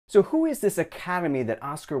So who is this Academy that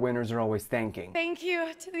Oscar winners are always thanking? Thank you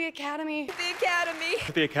to the Academy. The Academy.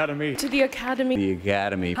 The Academy. To the Academy. The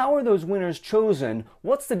Academy. How are those winners chosen?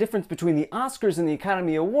 What's the difference between the Oscars and the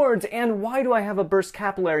Academy Awards? And why do I have a burst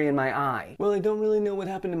capillary in my eye? Well, I don't really know what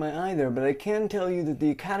happened to my eye there, but I can tell you that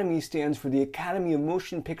the Academy stands for the Academy of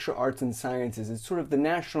Motion Picture Arts and Sciences. It's sort of the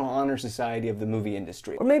National Honor Society of the movie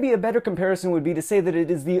industry. Or maybe a better comparison would be to say that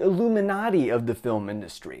it is the Illuminati of the film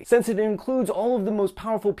industry. Since it includes all of the most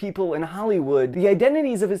powerful people in Hollywood, the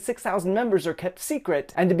identities of its 6,000 members are kept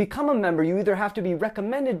secret, and to become a member you either have to be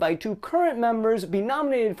recommended by 2 current members, be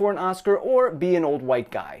nominated for an Oscar, or be an old white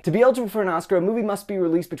guy. To be eligible for an Oscar, a movie must be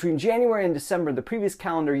released between January and December of the previous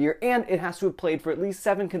calendar year, and it has to have played for at least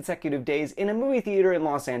 7 consecutive days in a movie theater in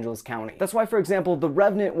Los Angeles County. That's why, for example, The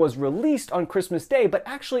Revenant was released on Christmas Day, but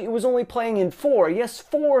actually it was only playing in 4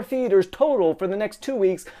 theaters total for the next 2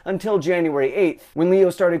 weeks until January 8th, when Leo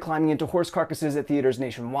started climbing into horse carcasses at theaters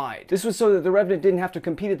nationwide. This was so that The Revenant didn't have to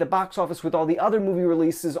compete at the box office with all the other movie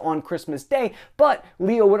releases on Christmas Day, but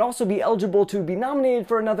Leo would also be eligible to be nominated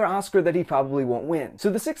for another Oscar that he probably won't win. So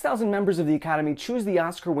the 6,000 members of the Academy choose the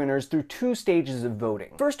Oscar winners through 2 stages of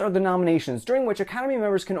voting. First are the nominations, during which Academy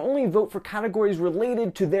members can only vote for categories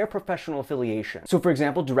related to their professional affiliation. So for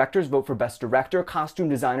example, directors vote for Best Director, costume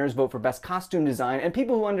designers vote for Best Costume Design, and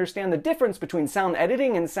people who understand the difference between sound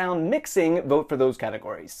editing and sound mixing vote for those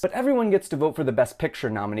categories. But everyone gets to vote for the Best Picture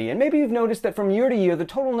nominee, and maybe you've noticed that from year to year the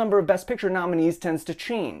total number of Best Picture nominees tends to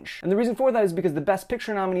change. And the reason for that is because the Best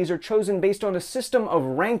Picture nominees are chosen based on a system of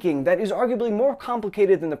ranking that is arguably more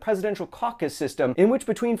complicated than the presidential caucus system, in which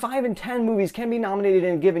between 5 and 10 movies can be nominated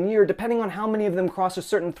in a given year depending on how many of them cross a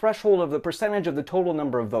certain threshold of the percentage of the total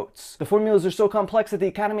number of votes. The formulas are so complex that the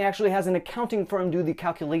Academy actually has an accounting firm do the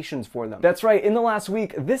calculations for them. That's right, in the last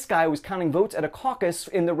week, this guy was counting votes at a caucus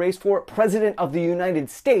in the race for President of the United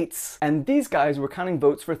States, and these guys were counting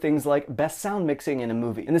votes for things like Best Sound Mixing in a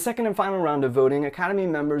movie. In the second and final round of voting, Academy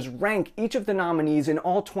members rank each of the nominees in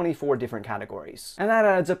all 24 different categories. And that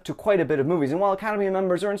adds up to quite a bit of movies, and while Academy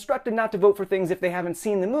members are instructed not to vote for things if they haven't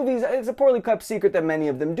seen the movies, it's a poorly kept secret that many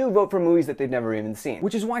of them do vote for movies that they've never even seen.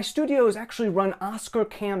 Which is why studios actually run Oscar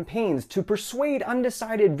campaigns to persuade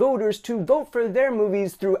undecided voters to vote for their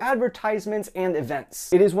movies through advertisements and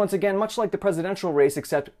events. It is once again much like the presidential race,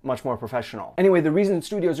 except much more professional. Anyway, the reason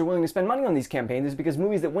studios are willing to spend money on these campaigns is because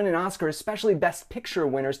movies that win an Oscar, especially Best Picture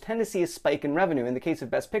winners, tend to see a spike in revenue. In the case of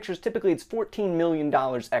Best Pictures, typically it's $14 million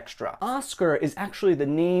extra. Oscar is actually the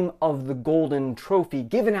name of the golden trophy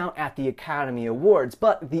given out at the Academy Awards,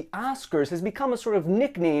 but the Oscars has become a sort of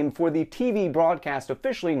nickname for the TV broadcast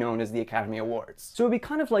officially known as the Academy Awards. So it'd be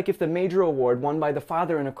kind of like if the major award won by the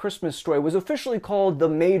father in A Christmas Story was officially called the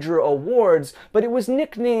Major Awards, but it was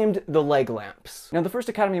nicknamed the Leg Lamps. Now, the first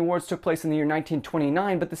Academy Awards took place in the year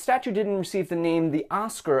 1929, but the statue didn't receive the name the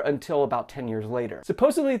Oscar until about 10 years later.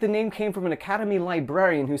 Supposedly, the name came from an Academy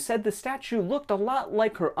librarian who said the statue looked a lot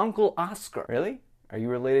like her uncle Oscar. Really? Are you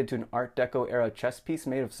related to an Art Deco era chess piece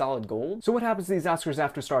made of solid gold? So what happens to these Oscars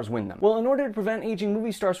after stars win them? Well, in order to prevent aging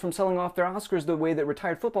movie stars from selling off their Oscars the way that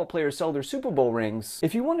retired football players sell their Super Bowl rings,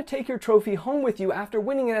 if you want to take your trophy home with you after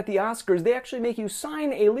winning it at the Oscars, they actually make you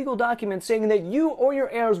sign a legal document saying that you or your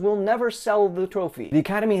heirs will never sell the trophy. The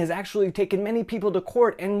Academy has actually taken many people to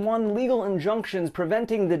court and won legal injunctions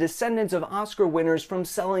preventing the descendants of Oscar winners from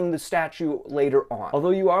selling the statue later on.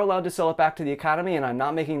 Although you are allowed to sell it back to the Academy, and I'm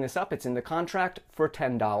not making this up, it's in the contract, for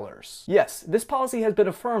 $10. Yes, this policy has been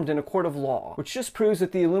affirmed in a court of law, which just proves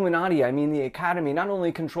that the Illuminati, I mean the Academy, not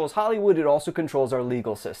only controls Hollywood, it also controls our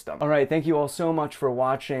legal system. Alright, thank you all so much for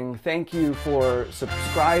watching, thank you for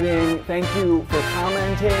subscribing, thank you for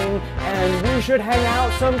commenting, and we should hang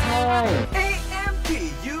out sometime!